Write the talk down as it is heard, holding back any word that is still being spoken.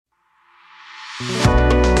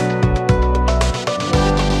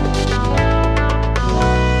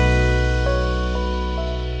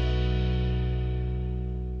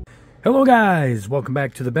Hello guys, welcome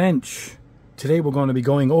back to the bench. Today we're going to be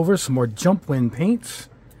going over some more Jumpwind paints,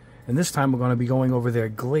 and this time we're going to be going over their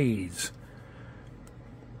Glaze.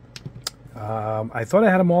 I thought I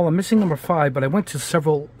had them all. I'm missing number 5, but I went to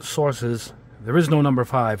several sources. There is no number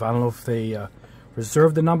 5. I don't know if they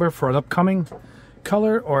reserved the number for an upcoming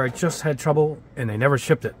color or it just had trouble and they never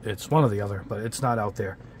shipped it. It's one or the other, but it's not out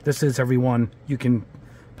there. This is every one you can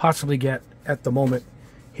possibly get at the moment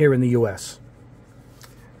here in the US.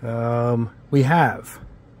 We have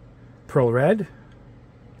Pearl Red,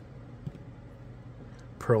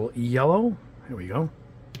 Pearl Yellow, here we go,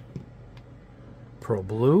 Pearl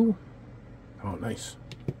Blue, oh nice,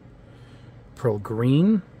 Pearl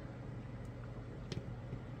Green,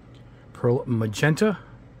 Pearl Magenta,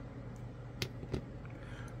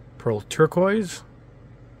 Pearl Turquoise,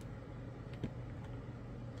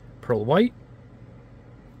 Pearl White,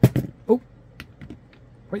 oh,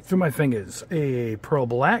 right through my fingers, a Pearl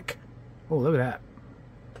Black, oh look at that,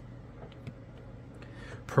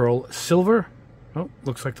 Pearl Silver, oh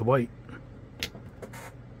looks like the white,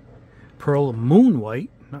 Pearl Moon White,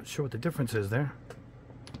 not sure what the difference is there,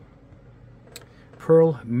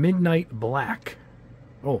 Pearl Midnight Black,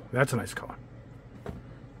 oh that's a nice color.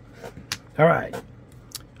 Alright,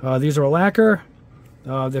 these are a lacquer.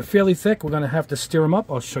 They're fairly thick. We're going to have to stir them up.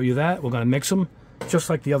 I'll show you that. We're going to mix them just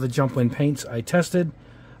like the other Jumpwind paints I tested.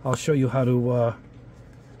 I'll show you how to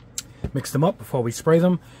mix them up before we spray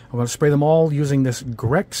them. I'm going to spray them all using this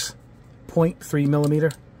Grex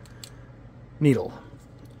 0.3mm needle.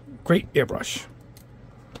 Great airbrush.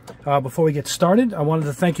 Before we get started, I wanted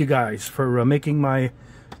to thank you guys for making my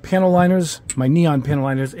panel liners, my neon panel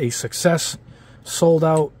liners, a success. Sold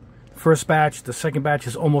out. First batch, the second batch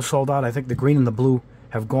is almost sold out. I think the green and the blue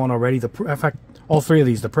have gone already. In fact, all three of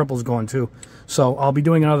these, the purple's gone too. So I'll be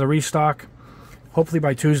doing another restock, hopefully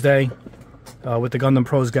by Tuesday, with the Gundam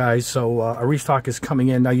Pros guys. So a restock is coming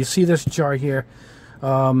in. Now you see this jar here.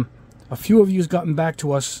 A few of you have gotten back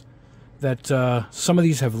to us that some of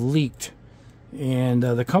these have leaked. And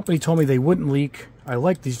the company told me they wouldn't leak. I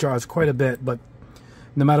like these jars quite a bit, but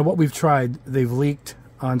no matter what we've tried, they've leaked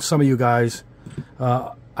on some of you guys.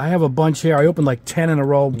 I have a bunch here. I opened like 10 in a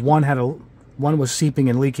row. One was seeping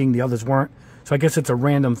and leaking. The others weren't. So I guess it's a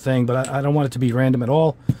random thing, but I don't want it to be random at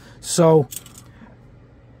all. So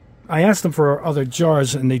I asked them for other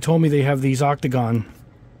jars, and they told me they have these octagon,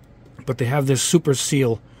 but they have this super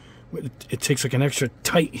seal. It takes like an extra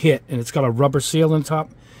tight hit, and it's got a rubber seal on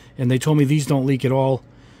top. And they told me these don't leak at all.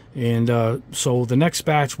 And so the next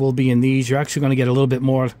batch will be in these. You're actually going to get a little bit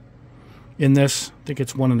more in this. I think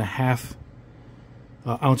it's 1.5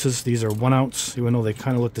 ounces. These are 1 ounce, even though they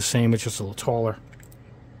kind of look the same. It's just a little taller.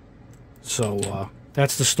 So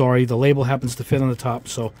that's the story. The label happens to fit on the top,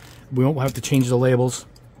 so we won't have to change the labels,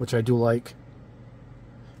 which I do like.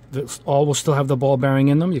 All will still have the ball bearing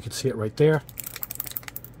in them. You can see it right there.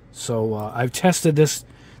 So I've tested this.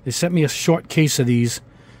 They sent me a short case of these.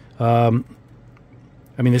 I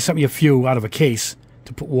mean, they sent me a few out of a case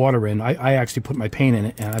to put water in. I actually put my paint in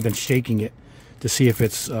it, and I've been shaking it to see if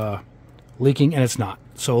it's leaking, and it's not.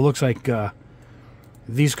 So it looks like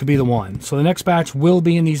these could be the one. So the next batch will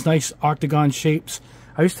be in these nice octagon shapes.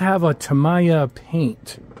 I used to have a Tamiya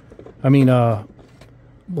paint. I mean,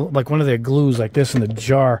 like one of their glues like this in the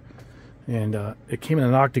jar, and it came in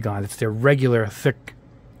an octagon. It's their regular thick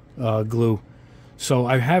glue. So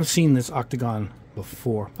I have seen this octagon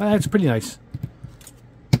before. It's pretty nice.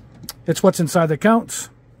 It's what's inside that counts.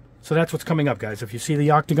 So that's what's coming up, guys. If you see the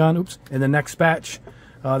octagon, oops, in the next batch,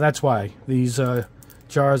 that's why. These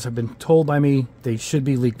jars have been told by me they should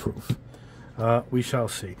be leak-proof. We shall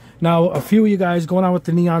see. Now, a few of you guys going on with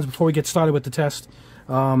the neons before we get started with the test.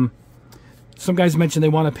 Some guys mentioned they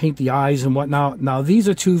want to paint the eyes and whatnot. Now, these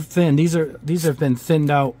are too thin. These have been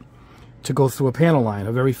thinned out to go through a panel line,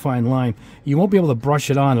 a very fine line. You won't be able to brush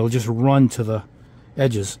it on. It'll just run to the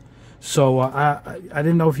edges. So I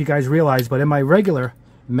didn't know if you guys realized, but in my regular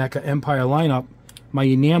Mecha Empire lineup, my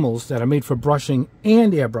enamels that are made for brushing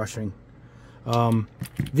and airbrushing,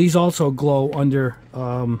 these also glow under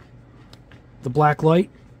the black light.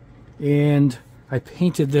 And I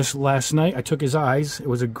painted this last night. I took his eyes. It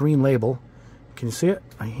was a green label. Can you see it?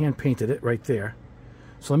 I hand painted it right there.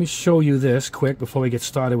 So let me show you this quick before we get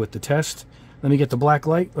started with the test. Let me get the black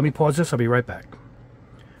light. Let me pause this. I'll be right back.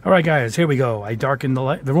 All right, guys, here we go. I darkened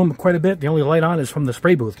the room quite a bit. The only light on is from the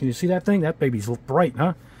spray booth. Can you see that thing? That baby's bright,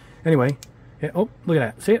 huh? Anyway, yeah, oh, look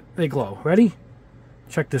at that. See it? They glow. Ready?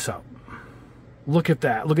 Check this out. Look at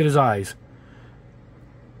that. Look at his eyes.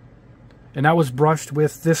 And that was brushed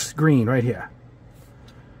with this green right here.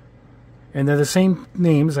 And they're the same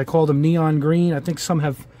names. I called them neon green. I think some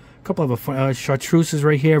have A couple of chartreuses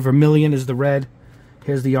right here. Vermilion is the red.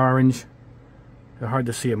 Here's the orange. They're hard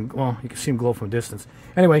to see them. Well, you can see them glow from a distance.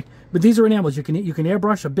 Anyway, but these are enamels. You can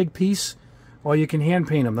airbrush a big piece, or you can hand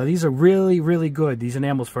paint them. Now these are really, really good. These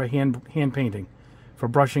enamels for hand painting, for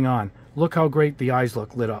brushing on. Look how great the eyes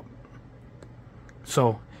look lit up.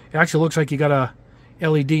 So it actually looks like you got a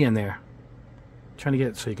LED in there. I'm trying to get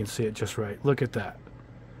it so you can see it just right. Look at that.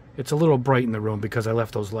 It's a little bright in the room because I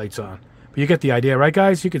left those lights on. But you get the idea, right,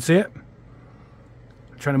 guys? You can see it.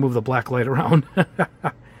 I'm trying to move the black light around.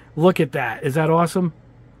 Look at that. Is that awesome?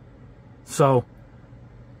 So,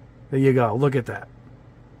 there you go. Look at that.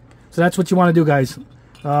 So that's what you want to do, guys.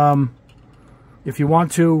 If you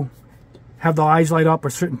want to have the eyes light up or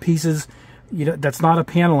certain pieces, that's not a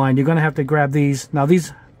panel line, you're going to have to grab these. Now,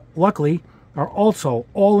 these, luckily, are also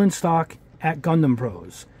all in stock at Gundam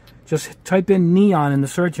Pros. Just type in neon in the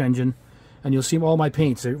search engine, and you'll see all my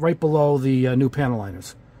paints. They're right below the new panel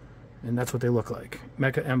liners. And that's what they look like.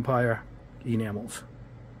 Mecha Empire enamels.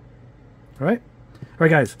 All right? All right,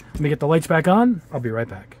 guys. Let me get the lights back on. I'll be right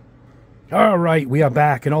back. All right, we are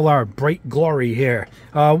back in all our bright glory here.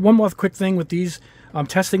 One more quick thing with these. I'm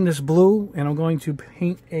testing this blue, and I'm going to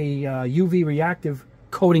paint a UV reactive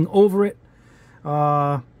coating over it.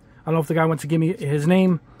 I don't know if the guy wants to give me his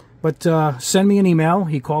name, but send me an email.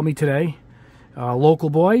 He called me today. Local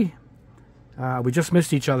boy. We just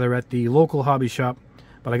missed each other at the local hobby shop,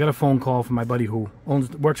 but I got a phone call from my buddy who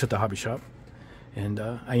works at the hobby shop, and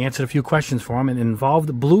I answered a few questions for him, and it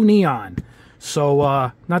involved blue neon.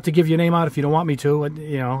 So not to give your name out if you don't want me to,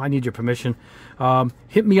 I need your permission.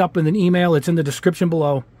 Hit me up in an email. It's in the description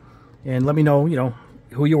below, and let me know,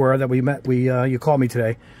 who you were that we met. You called me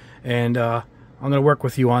today, and I'm going to work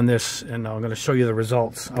with you on this, and I'm going to show you the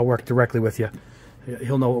results. I'll work directly with you.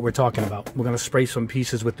 He'll know what we're talking about. We're going to spray some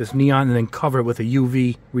pieces with this neon and then cover it with a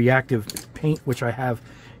UV reactive paint, which I have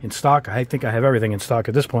in stock. I think I have everything in stock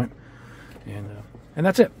at this point. And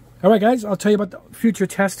that's it. All right, guys, I'll tell you about the future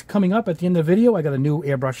test coming up at the end of the video. I got a new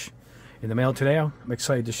airbrush in the mail today. I'm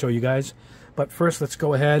excited to show you guys. But first, let's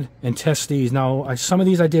go ahead and test these. Now, some of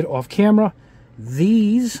these I did off camera.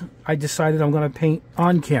 These, I decided I'm going to paint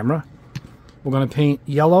on camera. We're going to paint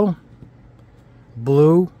yellow,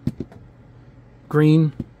 blue,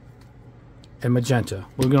 green, and magenta.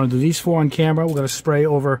 We're going to do these four on camera. We're going to spray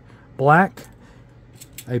over black.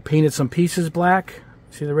 I painted some pieces black.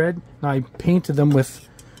 See the red? Now I painted them with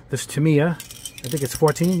this Tamiya. I think it's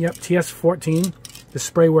 14. Yep, TS14. This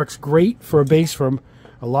spray works great for a base for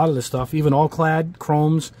a lot of the stuff, even all clad,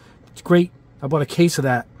 chromes. It's great. I bought a case of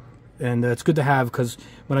that, and it's good to have because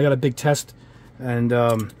when I got a big test and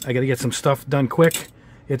I got to get some stuff done quick,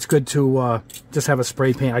 it's good to just have a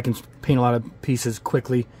spray paint. I can paint a lot of pieces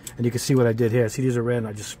quickly, and you can see what I did here. See, these are red, and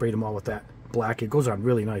I just sprayed them all with that black. It goes on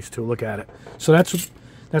really nice, too. Look at it. So that's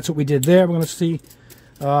what we did there. We're going to see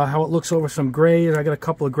how it looks over some gray. I got a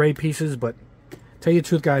couple of gray pieces, but tell you the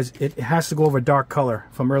truth, guys, it has to go over dark color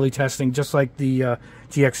from early testing, just like the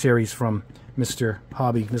GX series from Mr.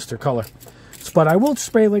 Hobby, Mr. Color. But I will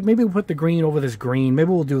spray, like, maybe we'll put the green over this green. Maybe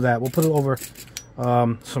we'll do that. We'll put it over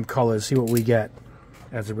some colors, see what we get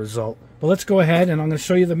as a result. But let's go ahead, and I'm going to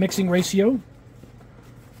show you the mixing ratio.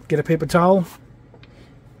 Get a paper towel.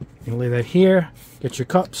 You lay that here. Get your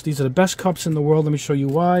cups. These are the best cups in the world. Let me show you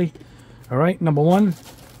why. All right, number one,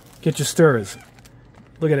 get your stirrers.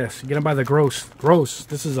 Look at this. Get them by the gross. Gross.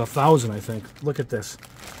 This is 1,000, I think. Look at this.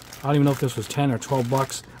 I don't even know if this was 10 or 12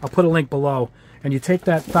 bucks. I'll put a link below. And you take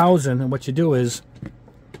that 1,000, and what you do is,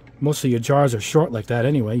 most of your jars are short like that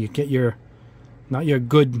anyway. You get your, not your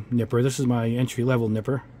good nipper. This is my entry-level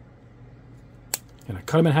nipper. And I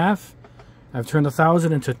cut them in half. I've turned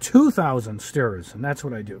 1,000 into 2,000 stirrers, and that's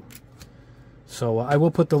what I do. So I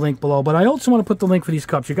will put the link below, but I also want to put the link for these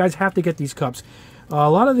cups. You guys have to get these cups. A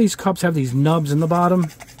lot of these cups have these nubs in the bottom.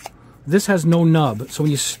 This has no nub, so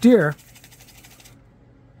when you stir,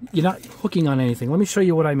 you're not hooking on anything. Let me show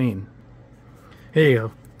you what I mean. Here you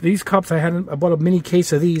go. These cups, I bought a mini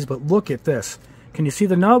case of these, but look at this. Can you see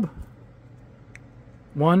the nub?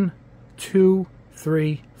 1, 2,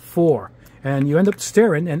 3, 4. And you end up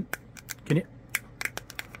stirring, and can you...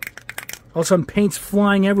 all of a sudden, paint's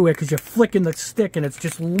flying everywhere because you're flicking the stick and it's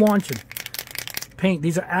just launching paint.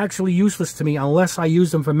 These are actually useless to me unless I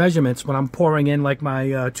use them for measurements when I'm pouring in, like my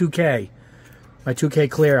 2K. My 2K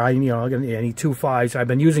clear, I need 2.5s. I've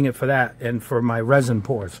been using it for that and for my resin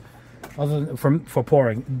pours. Other than for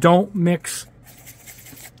pouring. Don't mix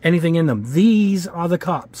anything in them. These are the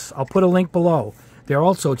cups. I'll put a link below. They're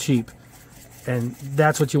also cheap. And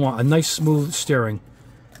that's what you want. A nice smooth stirring.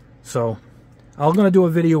 So I'm going to do a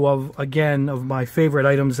video of my favorite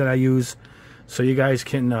items that I use, so you guys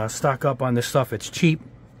can stock up on this stuff. It's cheap,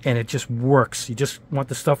 and it just works. You just want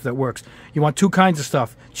the stuff that works. You want two kinds of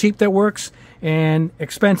stuff: cheap that works and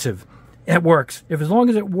expensive. It works. If as long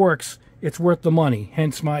as it works, it's worth the money.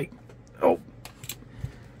 Hence my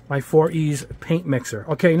 4E's paint mixer.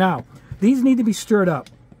 Okay, now these need to be stirred up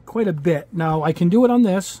quite a bit. Now I can do it on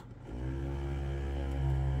this.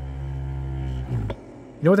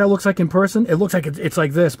 You know what that looks like in person? It looks like it's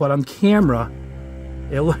like this, but on camera,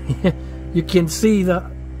 you can see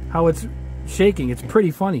how it's shaking. It's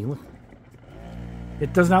pretty funny.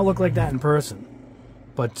 It does not look like that in person,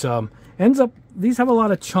 but ends up, these have a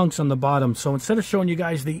lot of chunks on the bottom. So instead of showing you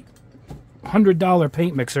guys the $100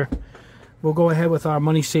 paint mixer, we'll go ahead with our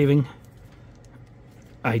money-saving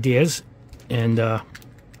ideas, and let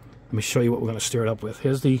me show you what we're going to stir it up with.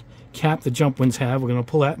 Here's the cap the Jumpwinds have. We're going to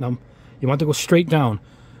pull that, and you want to go straight down.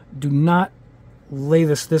 Do not lay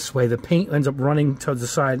this way. The paint ends up running towards the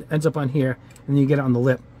side, ends up on here, and then you get it on the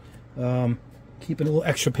lip. Keeping a little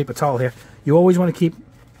extra paper towel here. You always want to keep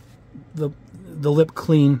the lip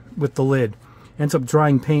clean with the lid. Ends up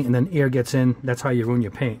drying paint, and then air gets in. That's how you ruin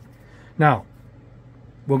your paint. Now,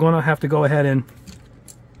 we're going to have to go ahead and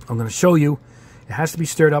I'm going to show you. It has to be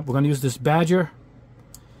stirred up. We're going to use this Badger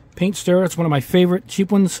paint stirrer. It's one of my favorite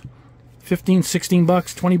cheap ones. 15, 16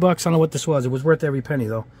 bucks, 20 bucks. I don't know what this was. It was worth every penny,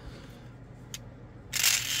 though.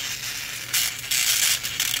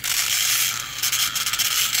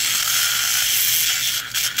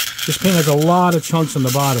 This paint has a lot of chunks on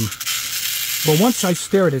the bottom. But once I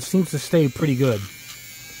stir it, it seems to stay pretty good.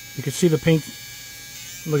 You can see the paint.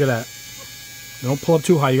 Look at that. Don't pull up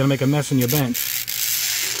too high. You're going to make a mess in your bench.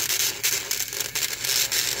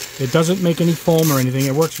 It doesn't make any foam or anything.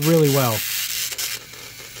 It works really well.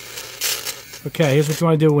 Okay, here's what you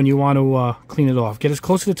want to do when you want to clean it off. Get as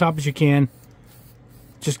close to the top as you can.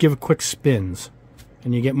 Just give it quick spins.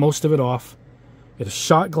 And you get most of it off. Get a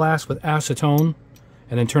shot glass with acetone.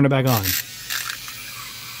 And then turn it back on.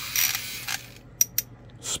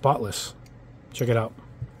 Spotless. Check it out.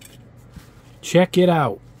 Check it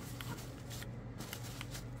out.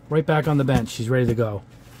 Right back on the bench. She's ready to go.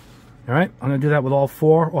 Alright, I'm going to do that with all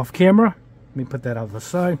four off camera. Let me put that out to the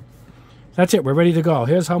side. That's it. We're ready to go.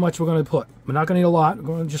 Here's how much we're going to put. We're not going to need a lot. We're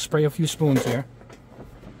going to just spray a few spoons here.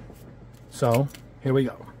 So, here we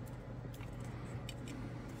go.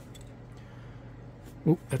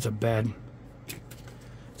 Oop, that's a bad...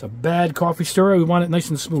 It's a bad coffee stirrer. We want it nice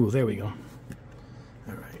and smooth. There we go.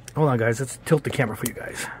 Alright. Hold on, guys. Let's tilt the camera for you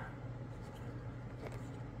guys.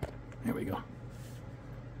 There we go.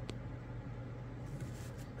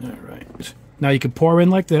 Alright. Now you can pour in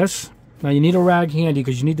like this. Now you need a rag handy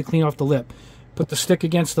because you need to clean off the lip. Put the stick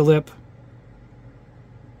against the lip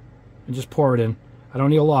and just pour it in. I don't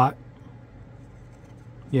need a lot.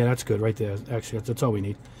 Yeah, that's good right there. Actually, that's all we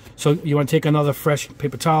need. So you want to take another fresh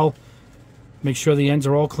paper towel. Make sure the ends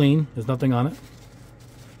are all clean. There's nothing on it.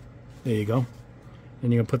 There you go.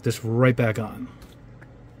 And you're going to put this right back on.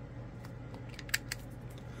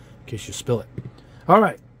 In case you spill it.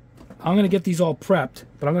 Alright. I'm going to get these all prepped.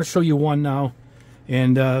 But I'm going to show you one now.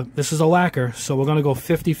 And this is a lacquer. So we're going to go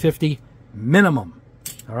 50-50 minimum.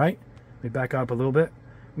 Alright. Let me back up a little bit.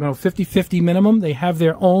 I'm going to 50-50 minimum. They have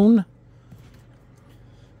their own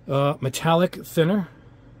metallic thinner.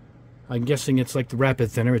 I'm guessing it's like the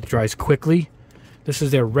rapid thinner. It dries quickly. This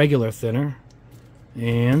is their regular thinner.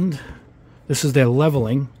 And this is their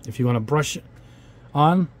leveling. If you want to brush it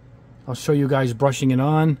on, I'll show you guys brushing it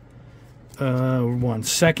on. 1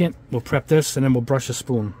 second. We'll prep this and then we'll brush a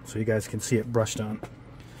spoon so you guys can see it brushed on.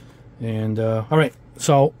 And alright,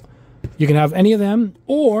 so you can have any of them,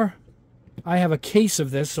 or I have a case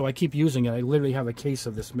of this, so I keep using it. I literally have a case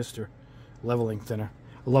of this Mr. Leveling Thinner.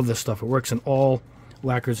 I love this stuff. It works in all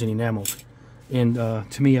lacquers and enamels, and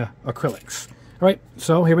to me acrylics. Alright,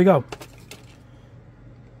 so here we go.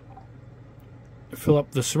 Fill up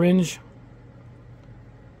the syringe,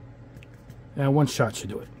 and 1 shot should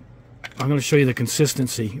do it. I'm going to show you the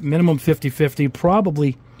consistency. Minimum 50-50,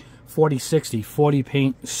 probably 40-60. 40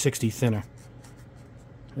 paint, 60 thinner.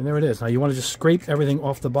 And there it is. Now you want to just scrape everything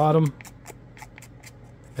off the bottom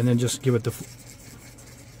and then just give it the...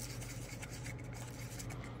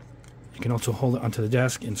 You can also hold it onto the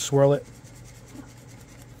desk and swirl it.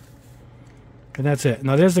 And that's it.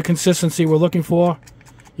 Now there's the consistency we're looking for.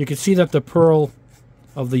 You can see that the pearl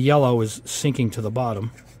of the yellow is sinking to the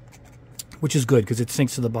bottom, which is good because it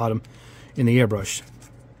sinks to the bottom in the airbrush.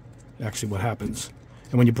 Actually what happens.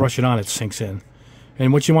 And when you brush it on, it sinks in.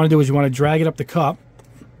 And what you want to do is you want to drag it up the cup.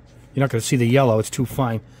 You're not going to see the yellow. It's too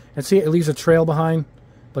fine. And see, it leaves a trail behind,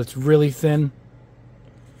 but it's really thin.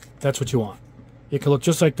 That's what you want. It can look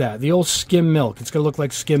just like that. The old skim milk. It's going to look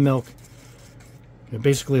like skim milk.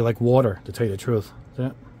 Basically like water, to tell you the truth.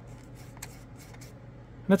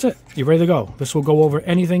 That's it. You're ready to go. This will go over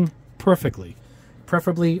anything perfectly,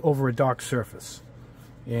 preferably over a dark surface.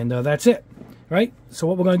 And that's it, right? So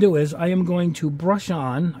what we're going to do is I am going to brush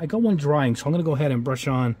on. I got one drying, so I'm going to go ahead and brush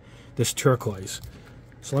on this turquoise.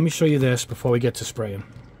 So let me show you this before we get to spraying.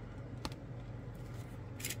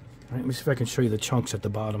 All right, let me see if I can show you the chunks at the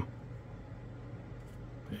bottom.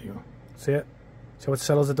 There you go. See it? See how it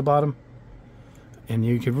settles at the bottom? And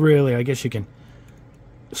you could really, I guess you can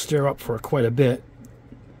stir up for quite a bit.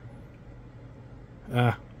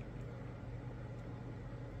 Not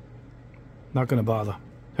going to bother.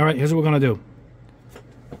 All right, here's what we're going to do.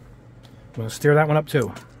 I'm going to stir that one up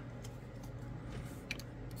too.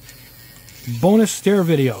 Bonus stir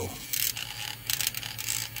video.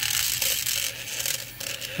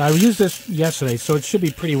 I used this yesterday, so it should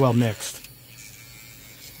be pretty well mixed.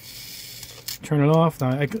 Turn it off.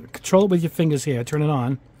 Now, I control it with your fingers here. Turn it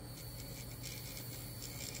on.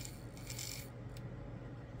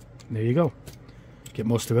 There you go. Get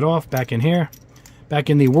most of it off. Back in here. Back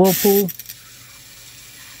in the whirlpool.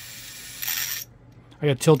 I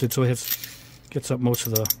got tilted so it gets up most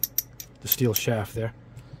of the steel shaft there.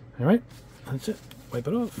 All right. That's it. Wipe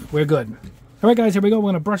it off. We're good. All right, guys. Here we go. We're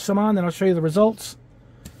going to brush some on, then I'll show you the results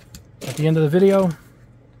at the end of the video.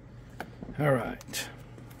 All right.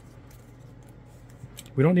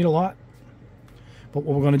 We don't need a lot, but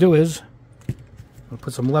what we're going to do is we'll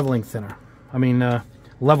put some leveling thinner. I mean,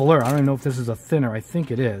 leveler. I don't even know if this is a thinner. I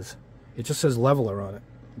think it is. It just says leveler on it.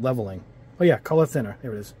 Leveling. Oh, yeah, color thinner.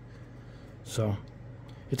 There it is. So,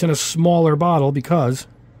 it's in a smaller bottle because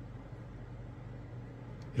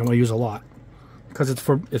you don't want to use a lot. Because it's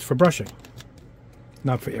for brushing,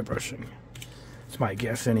 not for airbrushing. It's my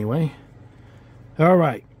guess anyway. All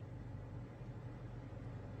right.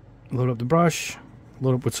 Load up the brush.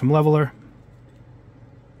 Load up with some leveler.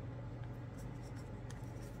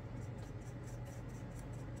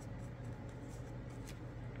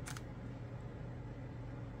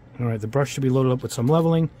 All right, the brush should be loaded up with some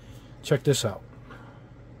leveling. Check this out.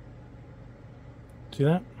 See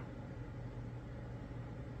that?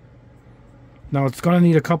 Now it's going to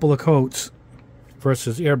need a couple of coats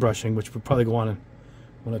versus airbrushing, which would probably go on in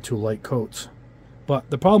 1 or 2 light coats. But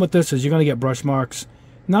the problem with this is you're going to get brush marks.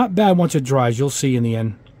 Not bad once it dries. You'll see in the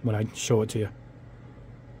end when I show it to you.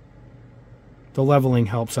 The leveling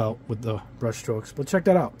helps out with the brush strokes. But check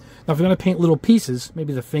that out. Now if you're going to paint little pieces,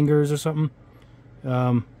 maybe the fingers or something,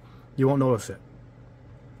 you won't notice it.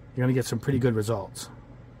 You're going to get some pretty good results.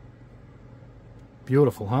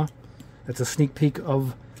 Beautiful, huh? That's a sneak peek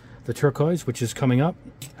of the turquoise, which is coming up.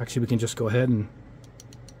 Actually, we can just go ahead and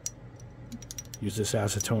use this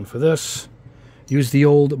acetone for this. Use the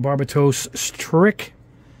old Barbatos trick.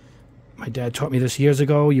 My dad taught me this years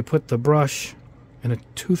ago. You put the brush in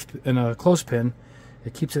a clothespin.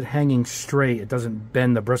 It keeps it hanging straight. It doesn't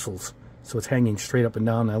bend the bristles, so it's hanging straight up and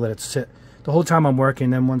down. I let it sit the whole time I'm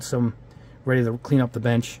working. Then once I'm ready to clean up the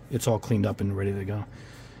bench, it's all cleaned up and ready to go.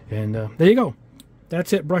 And there you go.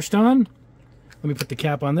 That's it, brushed on. Let me put the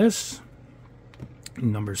cap on this.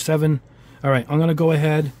 Number 7. All right, I'm going to go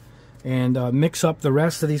ahead and mix up the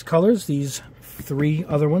rest of these colors. These 3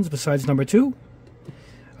 other ones besides number 2.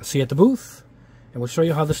 I'll see you at the booth, and we'll show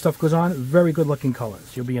you how this stuff goes on. Very good looking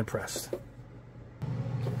colors. You'll be impressed. All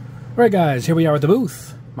right, guys, here we are at the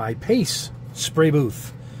booth. My Pace spray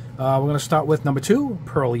booth. We're going to start with number 2,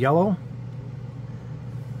 Pearl Yellow.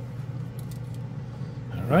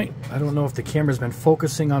 All right. I don't know if the camera's been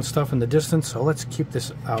focusing on stuff in the distance, so let's keep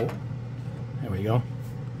this out. There we go.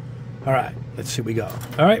 All right. Let's see what we go.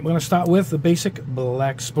 All right. We're going to start with the basic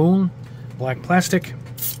black spoon, black plastic.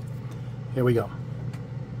 Here we go.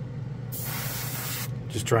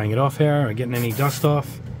 Just drying it off here, or getting any dust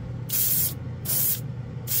off.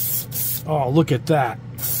 Oh, look at that.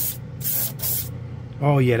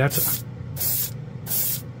 Oh, yeah, that's...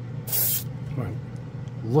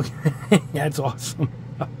 Look, that's awesome.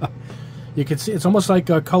 You can see, it's almost like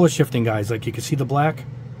color shifting, guys. Like, you can see the black,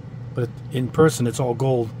 but in person, it's all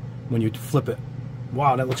gold when you flip it.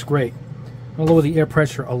 Wow, that looks great. I'll lower the air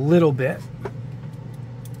pressure a little bit.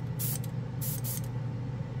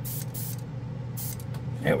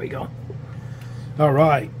 There we go. All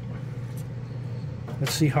right.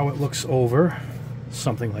 Let's see how it looks over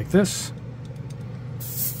something like this.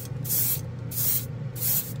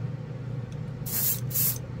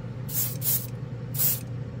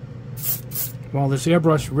 Well, this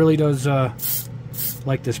airbrush really does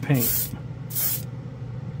like this paint.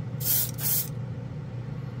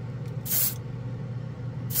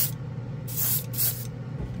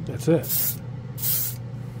 That's it.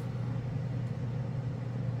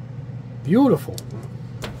 Beautiful.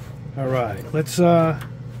 All right, let's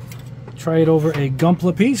try it over a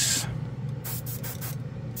Gunpla piece.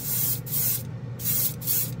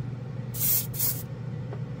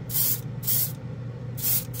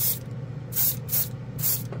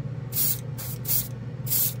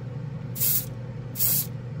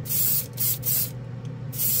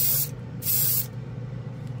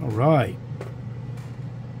 All right.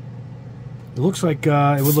 It looks like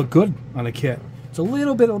it would look good on a kit. It's a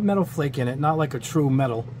little bit of metal flake in it, not like a true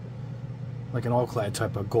metal, like an all-clad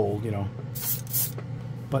type of gold, you know.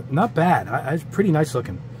 But not bad. It's pretty nice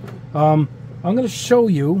looking. I'm going to show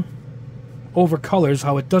you over colors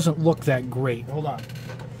how it doesn't look that great. Hold on.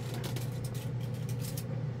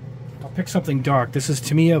 I'll pick something dark. This is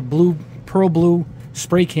Tamiya blue, pearl blue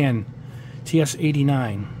spray can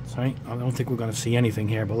TS89. Sorry, I don't think we're going to see anything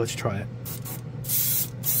here, but let's try it.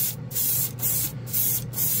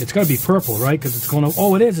 It's got to be purple, right? Because it's going to...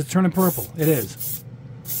 Oh, it is. It's turning purple. It is.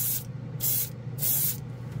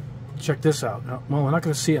 Check this out. Well, we're not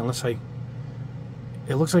going to see it unless I...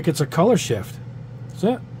 It looks like it's a color shift. That's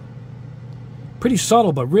it. Pretty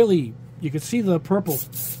subtle, but really, you can see the purple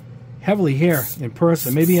heavily here in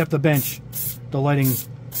person. Maybe at the bench, the lighting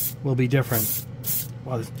will be different.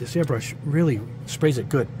 Wow, this airbrush really sprays it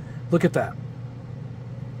good. Look at that.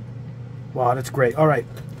 Wow, that's great. All right,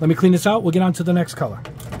 let me clean this out. We'll get on to the next color.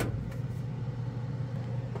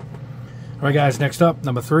 All right, guys, next up,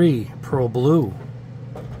 number 3, Pearl Blue.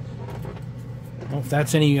 Well, if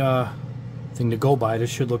that's any thing to go by, this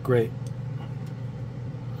should look great.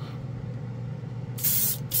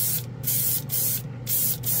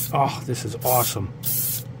 Oh, this is awesome.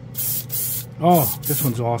 Oh, this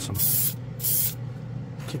one's awesome.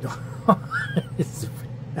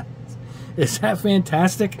 Is that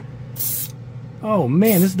fantastic? Oh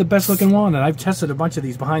man, this is the best looking one, and I've tested a bunch of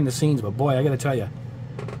these behind the scenes, but boy, I gotta tell you,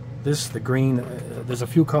 this, the green, there's a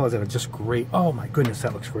few colors that are just great. Oh my goodness,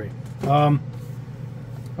 that looks great. All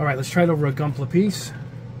right, let's try it over a Gunpla piece.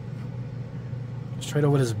 Let's try it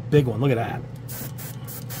over this big one. Look at that.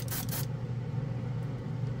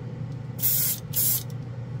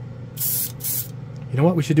 You know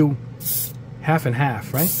what? We should do half and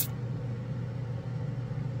half, right?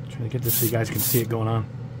 Trying to get this so you guys can see it going on.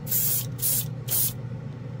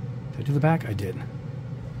 Did I do the back? I did.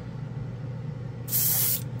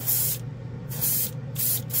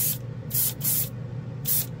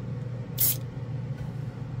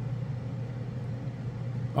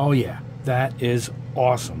 Oh yeah, that is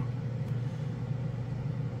awesome.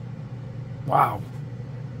 Wow.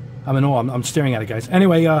 I'm in awe. I'm staring at it, guys.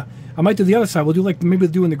 Anyway, I might do the other side. We'll do like maybe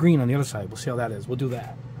doing the green on the other side. We'll see how that is. We'll do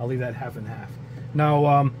that. I'll leave that half and half.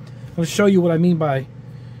 Now, let's show you what I mean by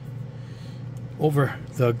over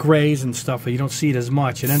the grays and stuff. You don't see it as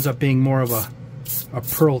much. It ends up being more of a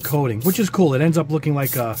pearl coating, which is cool. It ends up looking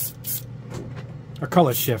like a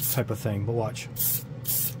color shift type of thing. But watch.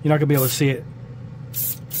 You're not gonna be able to see it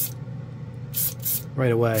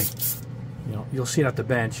right away. You know, you'll see it at the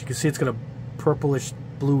bench. You can see it's got a purplish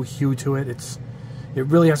blue hue to it. It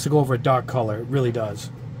really has to go over a dark color. It really does.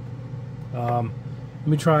 Let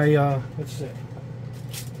me try, let's see.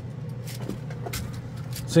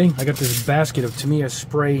 See, I got this basket of Tamiya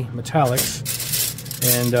spray metallics,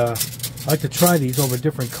 and I like to try these over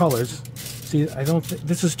different colors. See, I don't think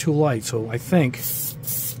this is too light, so I think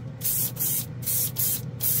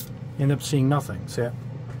you end up seeing nothing. See it?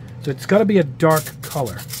 So it's got to be a dark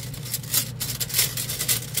color.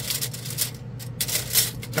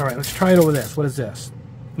 All right, let's try it over this. What is this?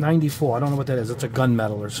 94. I don't know what that is. It's a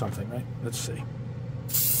gunmetal or something, right? Let's see.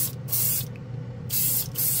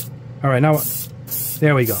 All right, now,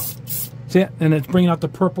 there we go. See it? And it's bringing out the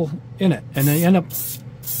purple in it. And they end up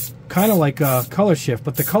kind of like a color shift,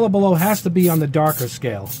 but the color below has to be on the darker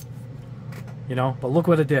scale. You know, but look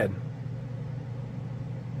what it did.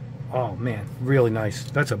 Oh, man, really nice.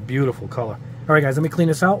 That's a beautiful color. All right, guys, let me clean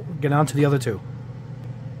this out. Get on to the other two.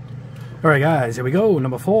 All right, guys, here we go.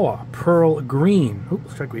 Number 4, Pearl Green. Oops,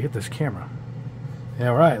 looks like we hit this camera.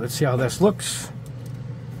 All right, let's see how this looks.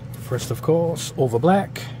 First, of course, over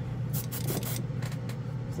black.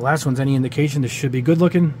 If the last one's any indication, this should be good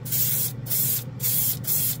looking.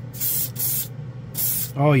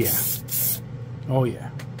 Oh, yeah. Oh,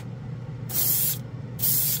 yeah.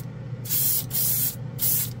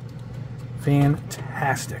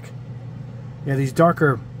 Fantastic. Yeah, these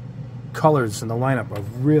darker colors in the lineup are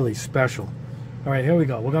really special. All right, here we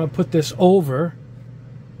go. We're going to put this over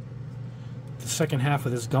the second half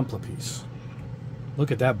of this Gunpla piece.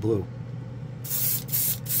 Look at that blue.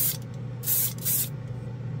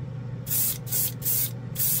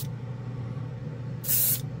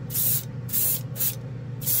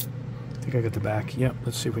 I think I got the back. Yep,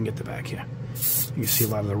 let's see if we can get the back here. You can see a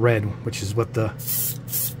lot of the red, which is what the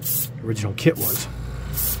original kit was.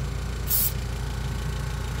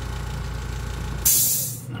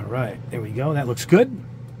 All right, there we go. That looks good.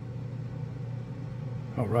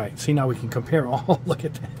 All right, see, now we can compare all. Look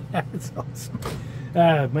at that. That's awesome.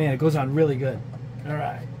 Ah, man, it goes on really good. All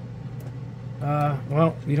right.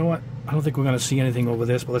 Well, you know what? I don't think we're going to see anything over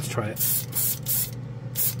this, but let's try it.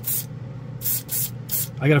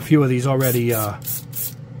 I got a few of these already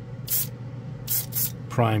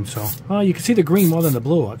primed, so... Oh, you can see the green more than the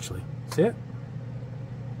blue, actually. See it?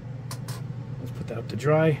 Let's put that up to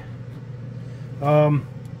dry. I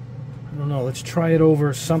don't know. Let's try it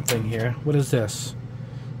over something here. What is this?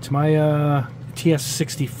 It's my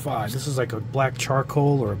TS65. This is like a black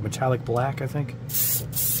charcoal or a metallic black, I think.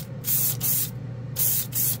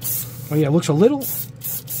 Oh yeah, it looks a little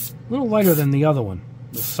lighter than the other one,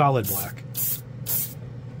 the solid black.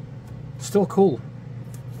 Still cool.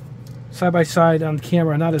 Side by side on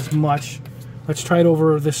camera, not as much. Let's try it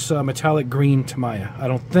over this metallic green Tamiya. I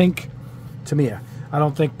don't think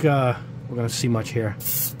we're gonna see much here.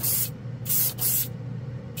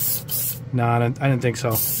 No, I didn't think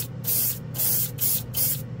so.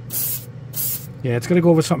 Yeah, it's gonna go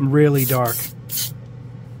over something really dark.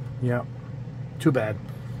 Yeah, too bad.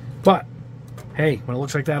 But hey, when it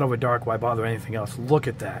looks like that over dark, why bother anything else? Look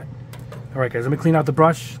at that. All right, guys, let me clean out the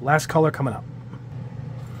brush. Last color coming up.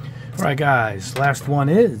 All right, guys, last one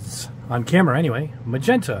is on camera anyway.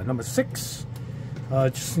 Magenta, number 6.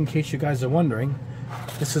 Just in case you guys are wondering,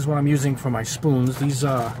 this is what I'm using for my spoons. These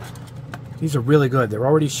are really good. They're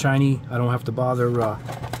already shiny. I don't have to bother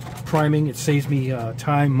priming. It saves me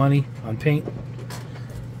time, money on paint.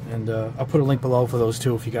 And I'll put a link below for those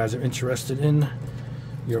too if you guys are interested in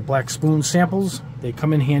your black spoon samples. They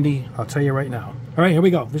come in handy, I'll tell you right now. All right, here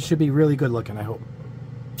we go. This should be really good looking, I hope.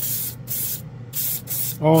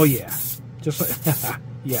 Oh yeah, just like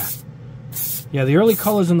yeah. The early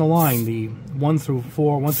colors in the line, the 1 through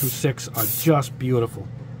 4, 1 through 6, are just beautiful.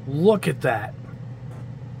 Look at that.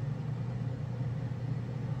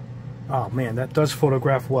 Oh man, that does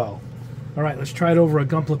photograph well. All right, let's try it over a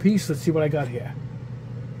Gunpla piece. Let's see what I got here.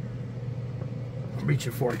 I'm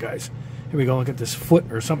reaching for it, guys. Here we go. Look at this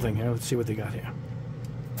foot or something here. Let's see what they got here.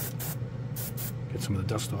 Get some of the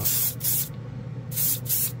dust off.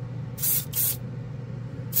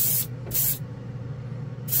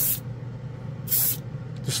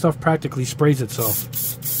 This stuff practically sprays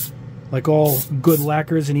itself. Like all good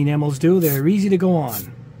lacquers and enamels do, they're easy to go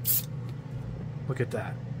on. Look at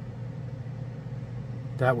that.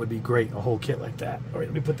 That would be great, a whole kit like that. All right,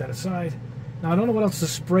 let me put that aside. Now, I don't know what else to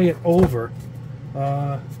spray it over.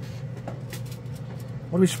 What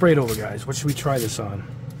do we spray it over, guys? What should we try this on?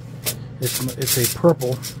 It's a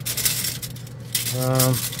purple. I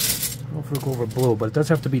don't know if it'll go over blue, but it does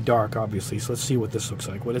have to be dark, obviously. So let's see what this looks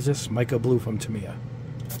like. What is this? Mica Blue from Tamiya.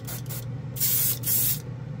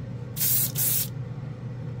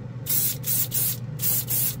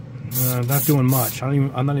 Not doing much.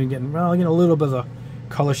 I'm not even getting. Well, I'm getting a little bit of a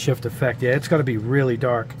color shift effect. Yeah, it's got to be really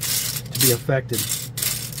dark to be affected.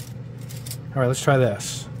 All right, let's try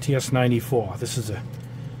this. TS94. This is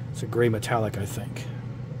it's a gray metallic, I think.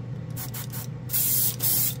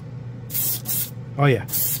 Oh yeah,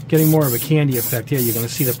 getting more of a candy effect. Yeah, you're going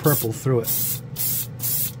to see the purple through it.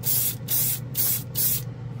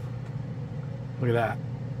 Look at that.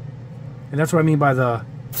 And that's what I mean by the...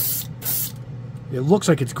 It looks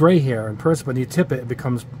like it's gray here in person, but when you tip it, it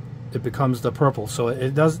becomes the purple. So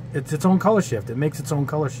it's its own color shift. It makes its own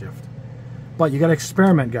color shift. But you got to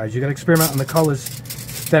experiment, guys. You got to experiment on the colors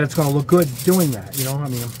that it's going to look good doing that. You know, I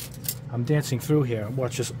mean, I'm dancing through here.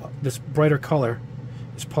 Watch this brighter color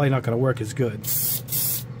is probably not going to work as good.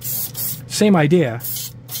 Same idea,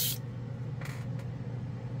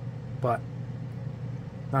 but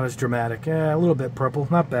not as dramatic. Yeah, a little bit purple,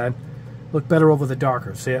 not bad. Look better over the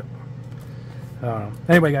darker. See it?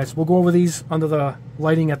 Anyway, guys, we'll go over these under the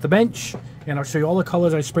lighting at the bench, and I'll show you all the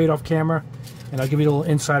colors I sprayed off camera, and I'll give you a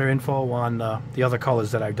little insider info on the other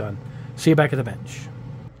colors that I've done. See you back at the bench.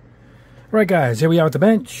 All right, guys, here we are at the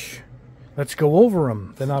bench. Let's go over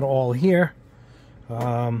them. They're not all here.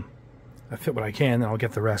 I fit what I can, and I'll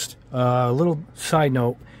get the rest. A little side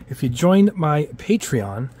note, if you joined my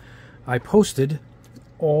Patreon, I posted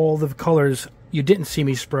all the colors you didn't see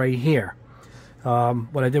me spray here.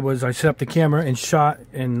 What I did was I set up the camera and shot,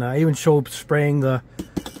 and I even showed spraying the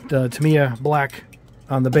Tamiya black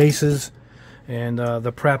on the bases and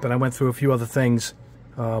the prep, and I went through a few other things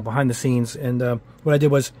behind the scenes. And what I did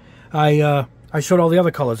was I showed all the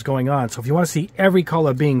other colors going on. So if you want to see every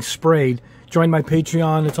color being sprayed, join my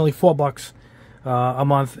Patreon. It's only $4 a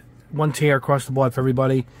month, one tier across the board for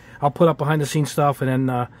everybody. I'll put up behind the scenes stuff, and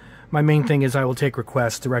then my main thing is I will take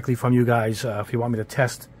requests directly from you guys if you want me to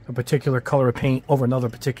test a particular color of paint over another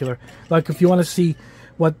particular. Like if you want to see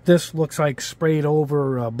what this looks like sprayed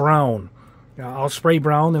over brown, I'll spray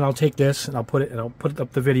brown, and I'll take this and I'll put it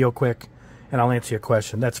up the video quick, and I'll answer your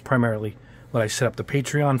question. That's primarily what I set up the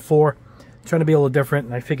Patreon for. Trying to be a little different,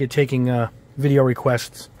 and I figured taking video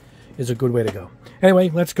requests is a good way to go. Anyway,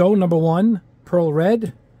 let's go. Number 1, Pearl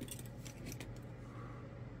Red.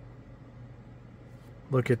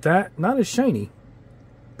 Look at that. Not as shiny,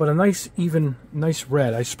 but a nice, even, nice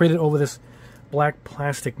red. I sprayed it over this black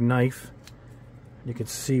plastic knife. You can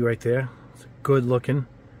see right there. It's good looking.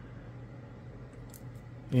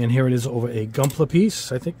 And here it is over a Gunpla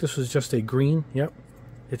piece. I think this was just a green. Yep.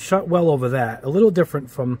 It shot well over that. A little different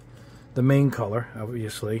from the main color,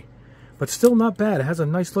 obviously. But still not bad. It has a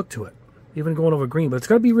nice look to it. Even going over green. But it's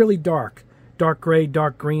got to be really dark. Dark gray,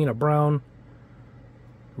 dark green, a brown.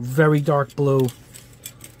 Very dark blue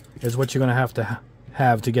is what you're going to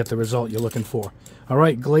have to get the result you're looking for.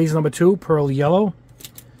 Alright, glaze number 2, Pearl Yellow.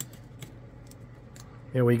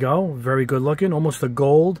 There we go. Very good looking. Almost a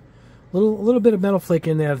gold. A little bit of metal flake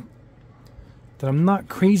in there that I'm not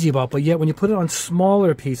crazy about, but yet when you put it on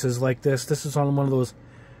smaller pieces like this is on one of those,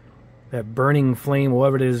 that Burning Flame,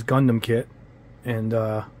 whatever it is, Gundam kit, and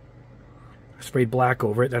I sprayed black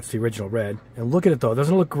over it. That's the original red. And look at it though. It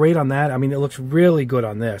doesn't look great on that. I mean, it looks really good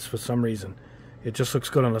on this for some reason. It just looks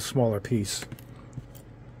good on a smaller piece.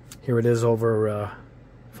 Here it is over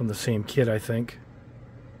from the same kit, I think.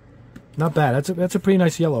 Not bad. That's a pretty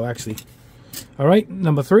nice yellow, actually. All right,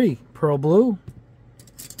 number 3, Pearl Blue.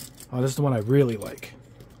 Oh, this is the one I really like.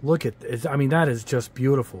 Look at it. I mean, that is just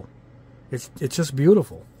beautiful. It's just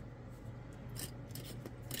beautiful.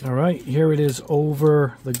 All right, here it is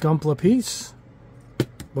over the Gunpla piece.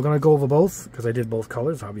 We're going to go over both because I did both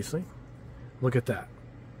colors, obviously. Look at that.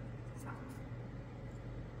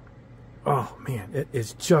 Oh, man, it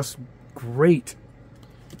is just great.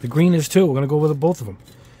 The green is too. We're going to go over both of them.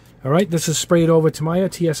 All right, this is sprayed over Tamiya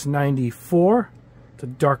TS94. It's a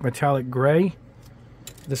dark metallic gray.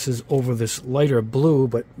 This is over this lighter blue,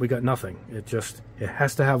 but we got nothing. It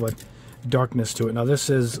has to have a darkness to it. Now,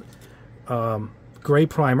 this is gray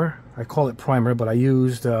primer. I call it primer, but I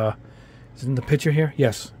used, is it in the picture here?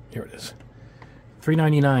 Yes, here it is.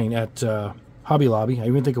 $3.99 at Hobby Lobby. I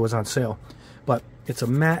even think it was on sale. But it's a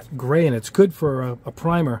matte gray, and it's good for a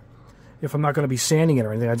primer if I'm not going to be sanding it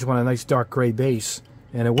or anything. I just want a nice dark gray base,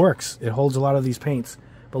 and it works. It holds a lot of these paints.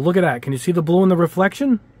 But look at that. Can you see the blue in the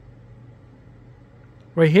reflection?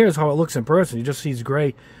 Right here is how it looks in person. You just see it's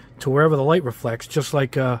gray to wherever the light reflects, just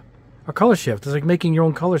like a color shift. It's like making your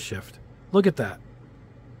own color shift. Look at that.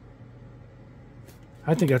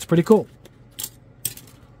 I think that's pretty cool.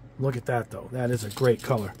 Look at that, though. That is a great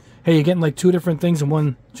color. Hey, you're getting like 2 different things in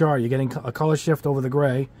one jar. You're getting a color shift over the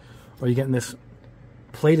gray, or you're getting this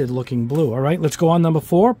plated-looking blue. All right, let's go on number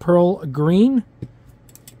 4, Pearl Green.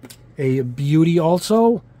 A beauty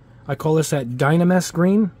also. I call this that Dynames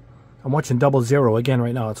Green. I'm watching 00 again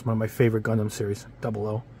right now. It's one of my favorite Gundam series,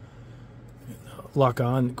 00. Lock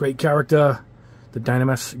on. Great character. The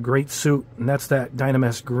Dynames, great suit. And that's that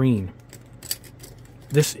Dynames Green.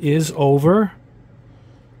 This is over...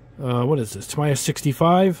 what is this? Tamiya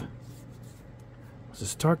 65. Is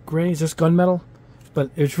this dark gray? Is this gunmetal? But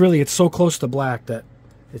it's so close to black that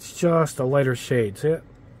it's just a lighter shade. See it?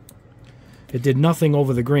 It did nothing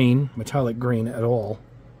over the green, metallic green, at all.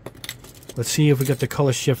 Let's see if we get the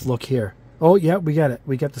color shift look here. Oh, yeah, we get it.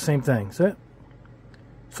 We get the same thing. See it?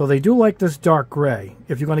 So they do like this dark gray.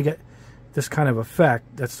 If you're going to get this kind of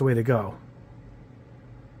effect, that's the way to go.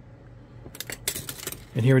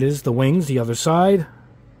 And here it is, the wings, the other side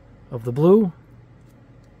of the blue.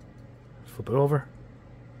 Flip it over.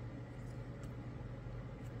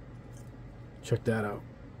 Check that out.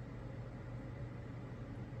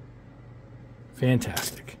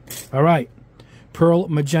 Fantastic. All right. Pearl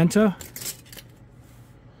Magenta.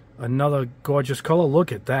 Another gorgeous color.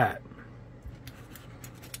 Look at that.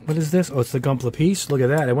 What is this? Oh, it's the Gunpla piece. Look at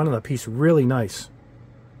that. It went on the piece really nice.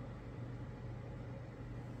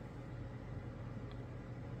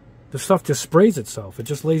 The stuff just sprays itself. It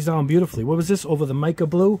just lays down beautifully. What was this? Over the mica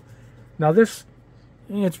blue? Now this,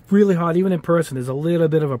 it's really hot. Even in person, there's a little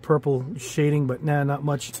bit of a purple shading, but nah, not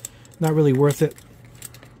much. Not really worth it.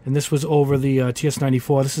 And this was over the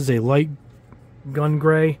TS94. This is a light gun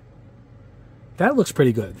gray. That looks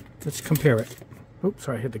pretty good. Let's compare it. Oops,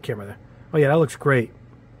 sorry, I hit the camera there. Oh yeah, that looks great.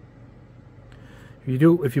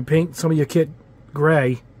 If you paint some of your kit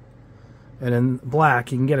gray and then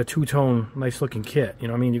black, you can get a 2-tone, nice looking kit. You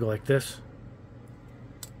know what I mean? You go like this.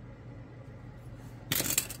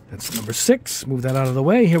 That's number 6. Move that out of the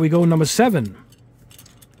way. Here we go, number 7.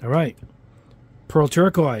 All right. Pearl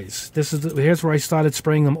turquoise. Here's where I started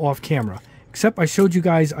spraying them off camera. Except I showed you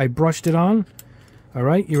guys I brushed it on. All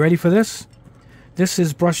right, you ready for this? This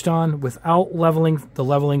is brushed on without leveling the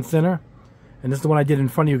leveling thinner. And this is the one I did in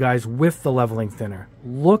front of you guys with the leveling thinner.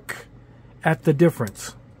 Look at the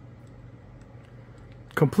difference.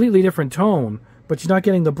 Completely different tone, but you're not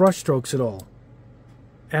getting the brush strokes at all.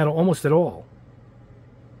 Almost at all.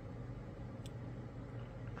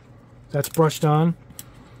 That's brushed on,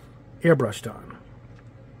 airbrushed on.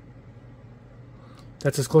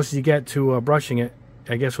 That's as close as you get to brushing it,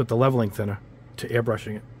 I guess, with the leveling thinner, to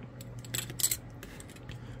airbrushing it.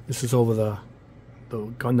 This is over the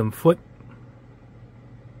Gundam foot.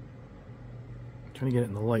 I'm trying to get it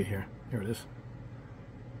in the light here. Here it is.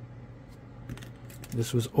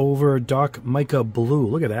 This was over dark mica blue.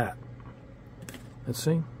 Look at that. Let's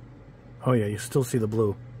see. Oh yeah, you still see the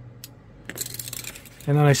blue.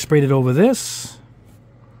 And then I sprayed it over this.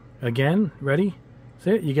 Again, ready?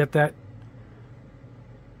 See it? You get that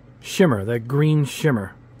shimmer, that green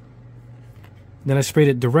shimmer. Then I sprayed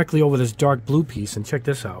it directly over this dark blue piece, and check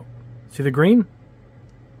this out. See the green?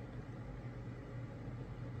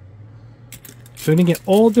 So you're going to get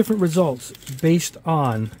all different results based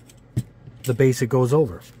on the base it goes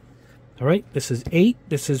over. All right, this is 8.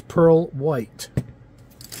 This is pearl white.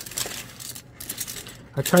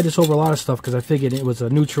 I tried this over a lot of stuff because I figured it was a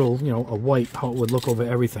neutral, you know, a white, how it would look over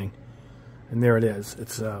everything. And there it is.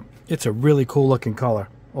 It's a really cool looking color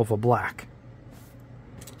over black.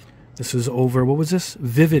 This is over, what was this?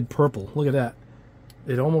 Vivid purple. Look at that.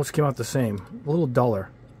 It almost came out the same. A little duller.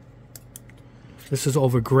 This is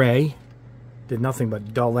over gray. Did nothing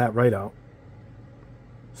but dull that right out.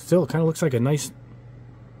 Still, it kind of looks like a nice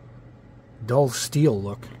dull steel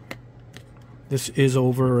look. This is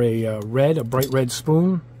over a red, a bright red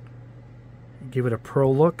spoon. Give it a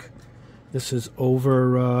pearl look. This is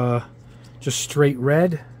over just straight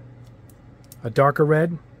red, a darker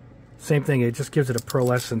red. Same thing, it just gives it a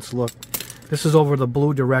pearlescence look. This is over the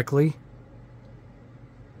blue directly.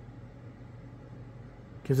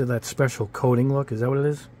 Gives it that special coating look. Is that what it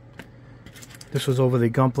is? This was over the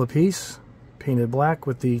Gunpla piece, painted black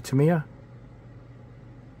with the Tamiya.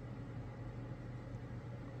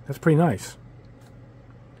 That's pretty nice.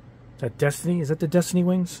 Is that Destiny? Is that the Destiny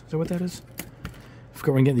wings? Is that what that is? I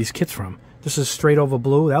forgot where I'm getting these kits from. This is straight over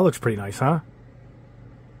blue. That looks pretty nice, huh?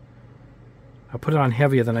 I put it on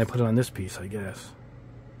heavier than I put it on this piece, I guess.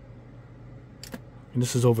 And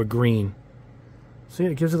this is over green. See,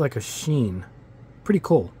 it gives it like a sheen. Pretty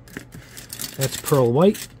cool. That's pearl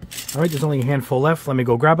white. All right, there's only a handful left. Let me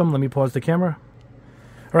go grab them. Let me pause the camera.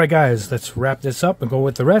 All right, guys, let's wrap this up and go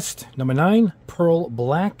with the rest. Number 9, pearl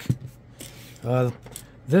black.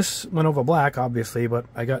 This went over black, obviously, but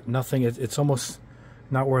I got nothing. It's almost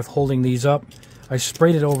not worth holding these up. I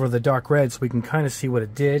sprayed it over the dark red so we can kind of see what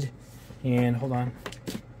it did. And hold on.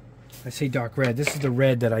 I say dark red. This is the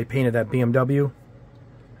red that I painted at BMW.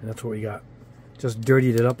 And that's what we got. Just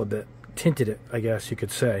dirtied it up a bit. Tinted it, I guess you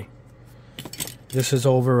could say. This is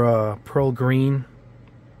over pearl green.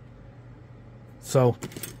 So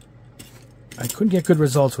I couldn't get good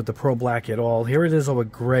results with the pearl black at all. Here it is over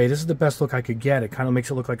gray. This is the best look I could get. It kind of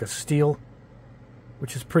makes it look like a steel,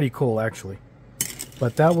 which is pretty cool actually.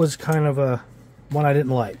 But that was kind of a one I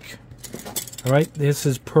didn't like. All right, this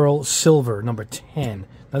is pearl silver, number 10.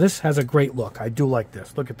 Now this has a great look. I do like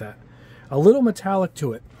this. Look at that. A little metallic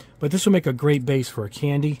to it, but this will make a great base for a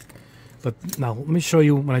candy. But now let me show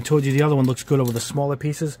you, when I told you the other one looks good over the smaller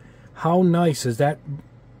pieces, how nice is that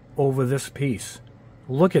over this piece?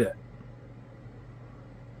 Look at it.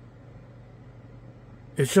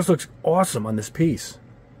 It just looks awesome on this piece.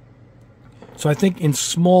 So I think in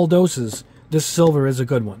small doses, this silver is a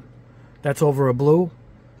good one. That's over a blue,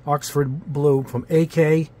 Oxford blue from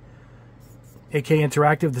AK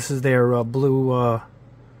Interactive. This is their blue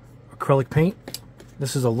acrylic paint.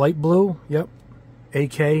 This is a light blue, yep,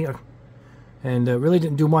 AK. And really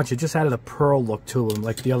didn't do much. It just added a pearl look to them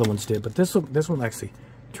like the other ones did. But this one actually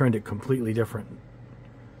turned it completely different.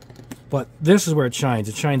 But this is where it shines.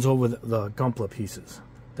 It shines over the Gunpla pieces.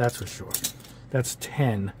 That's for sure. That's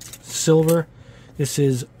 10. Silver. This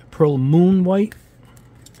is pearl moon white.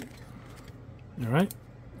 All right.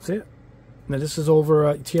 That's it. Now this is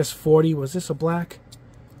over TS40. Was this a black?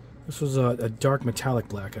 This was a dark metallic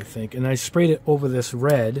black, I think. And I sprayed it over this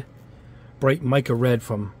red, bright mica red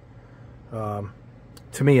from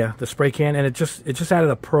Tamiya, the spray can, and it just added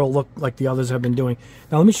a pearl look like the others have been doing.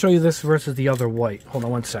 Now let me show you this versus the other white. Hold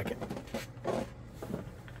on one second.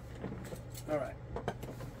 All right,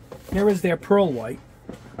 here is their pearl white,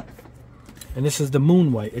 And this is the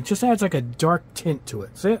moon white. It just adds like a dark tint to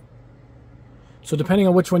it. See it? So depending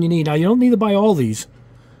on which one you need. Now, you don't need to buy all these.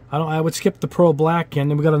 I would skip the pearl black,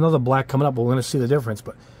 and then we got another black coming up, but we're going to see the difference.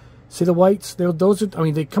 But see the whites? Those are, I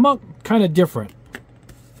mean, they come out kind of different.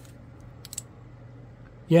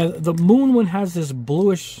 Yeah, the moon one has this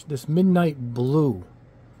bluish, this midnight blue,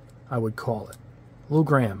 I would call it. Blue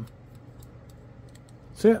graham.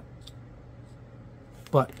 See it?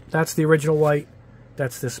 But that's the original white.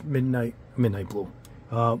 That's this midnight blue.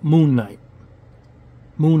 Moon night.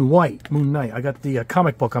 Moon white. Moon night. I got the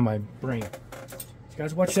comic book on my brain. You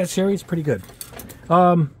guys watch that series? Pretty good.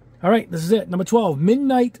 All right, this is it. Number 12,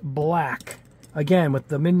 Midnight Black. Again, with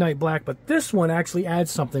the Midnight Black, but this one actually adds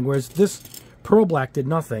something, whereas this pearl black did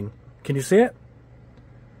nothing. Can you see it?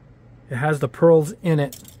 It has the pearls in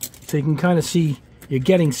it, so you can kind of see you're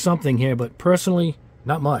getting something here, but personally,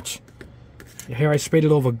 not much. Here I sprayed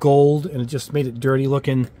it over gold, and it just made it dirty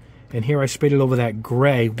looking. And here I sprayed it over that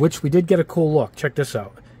gray, which we did get a cool look. Check this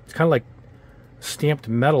out. It's kind of like stamped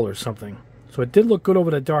metal or something. So it did look good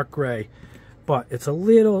over the dark gray, but it's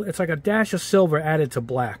like a dash of silver added to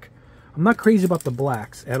black. I'm not crazy about the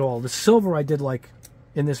blacks at all. The silver I did like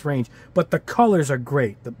in this range, but the colors are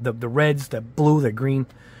great. The reds, the blue, the green,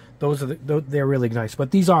 they're really nice.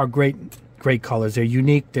 But these are great colors. They're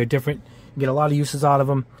unique. They're different. You get a lot of uses out of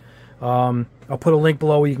them. I'll put a link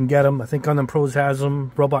below where you can get them. I think Gundam Pros has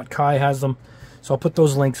them. Robot Kai has them. So I'll put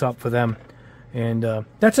those links up for them. And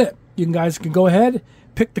that's it. You guys can go ahead,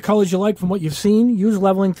 pick the colors you like from what you've seen. Use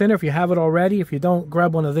leveling thinner if you have it already. If you don't,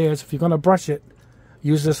 grab one of theirs. If you're going to brush it,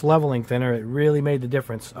 use this leveling thinner. It really made the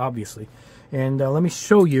difference, obviously. And let me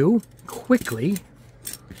show you quickly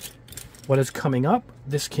what is coming up.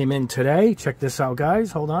 This came in today. Check this out,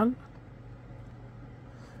 guys. Hold on.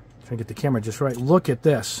 Trying to get the camera just right. Look at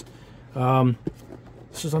this.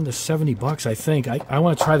 This is under 70 bucks, I think. I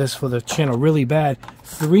want to try this for the channel really bad.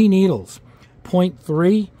 3 needles.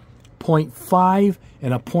 0.3, 0.5,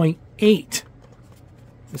 and a 0.8.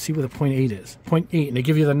 Let's see where the 0.8 is. 0.8. And they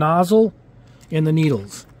give you the nozzle and the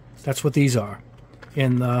needles. That's what these are.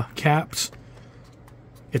 And the caps.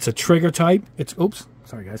 It's a trigger type. Oops,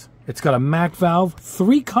 sorry guys. It's got a MAC valve.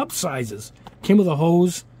 3 cup sizes. Came with a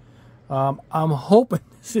hose. I'm hoping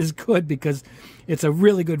this is good because it's a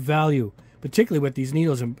really good value, particularly with these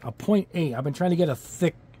needles. A 0.8. I've been trying to get a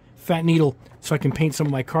thick, fat needle so I can paint some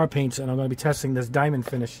of my car paints, and I'm going to be testing this diamond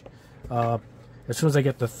finish as soon as I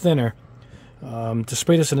get the thinner. To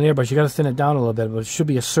spray this in an airbrush, you got to thin it down a little bit, but it should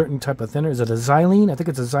be a certain type of thinner. Is it a xylene? I think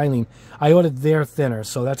it's a xylene. I ordered their thinner,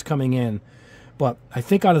 so that's coming in. But I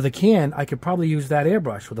think out of the can, I could probably use that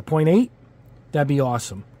airbrush with a 0.8. That'd be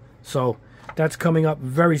awesome. So that's coming up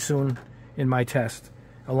very soon in my test,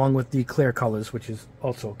 along with the clear colors, which is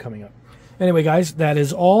also coming up. Anyway, guys, that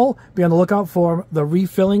is all. Be on the lookout for the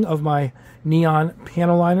refilling of my neon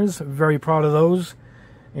panel liners. Very proud of those.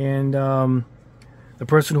 And the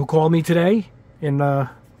person who called me today in my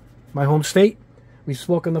home state, we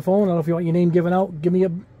spoke on the phone. I don't know if you want your name given out. Give me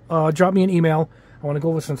drop me an email. I want to go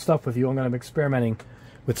over some stuff with you. I'm going to be experimenting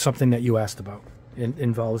with something that you asked about. It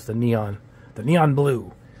involves the neon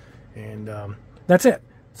blue. And that's it.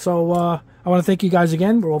 So I want to thank you guys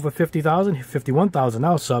again. We're over 50,000, 51,000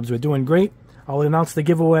 now subs. We're doing great. I'll announce the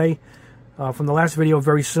giveaway from the last video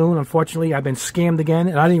very soon. Unfortunately, I've been scammed again,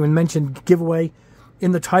 and I didn't even mention giveaway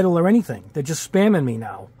in the title or anything. They're just spamming me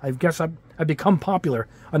now. I guess I've become popular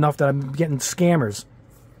enough that I'm getting scammers,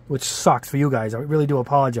 which sucks for you guys. I really do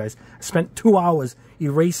apologize. I spent 2 hours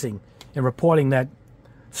erasing and reporting that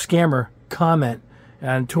scammer comment,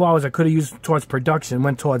 and 2 hours I could have used towards production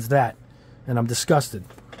went towards that, and I'm disgusted.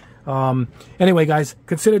 Anyway, guys,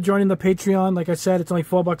 consider joining the Patreon. Like I said, it's only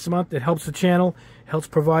 $4 a month. It helps the channel, helps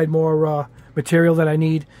provide more material that I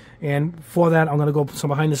need. And for that, I'm going to go some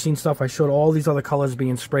behind-the-scenes stuff. I showed all these other colors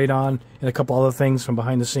being sprayed on and a couple other things from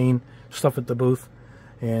behind the scene, stuff at the booth.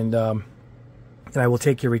 And I will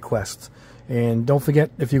take your requests. And don't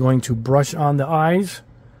forget, if you're going to brush on the eyes,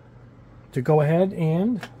 to go ahead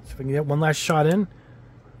and, see if I can get one last shot in.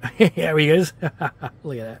 There he is.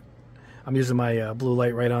 Look at that. I'm using my blue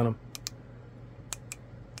light right on him.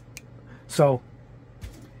 So,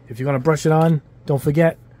 if you're going to brush it on, don't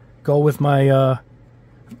forget, go with my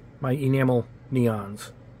my enamel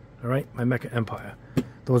neons. All right, my Mecha Empire.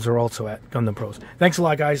 Those are also at Gundam Pros. Thanks a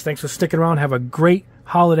lot, guys. Thanks for sticking around. Have a great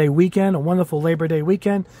holiday weekend, a wonderful Labor Day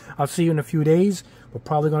weekend. I'll see you in a few days. We're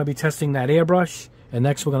probably going to be testing that airbrush, and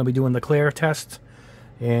next we're going to be doing the clear test.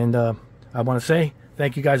 And I want to say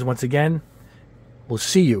thank you guys once again. We'll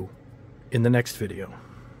see you in the next video.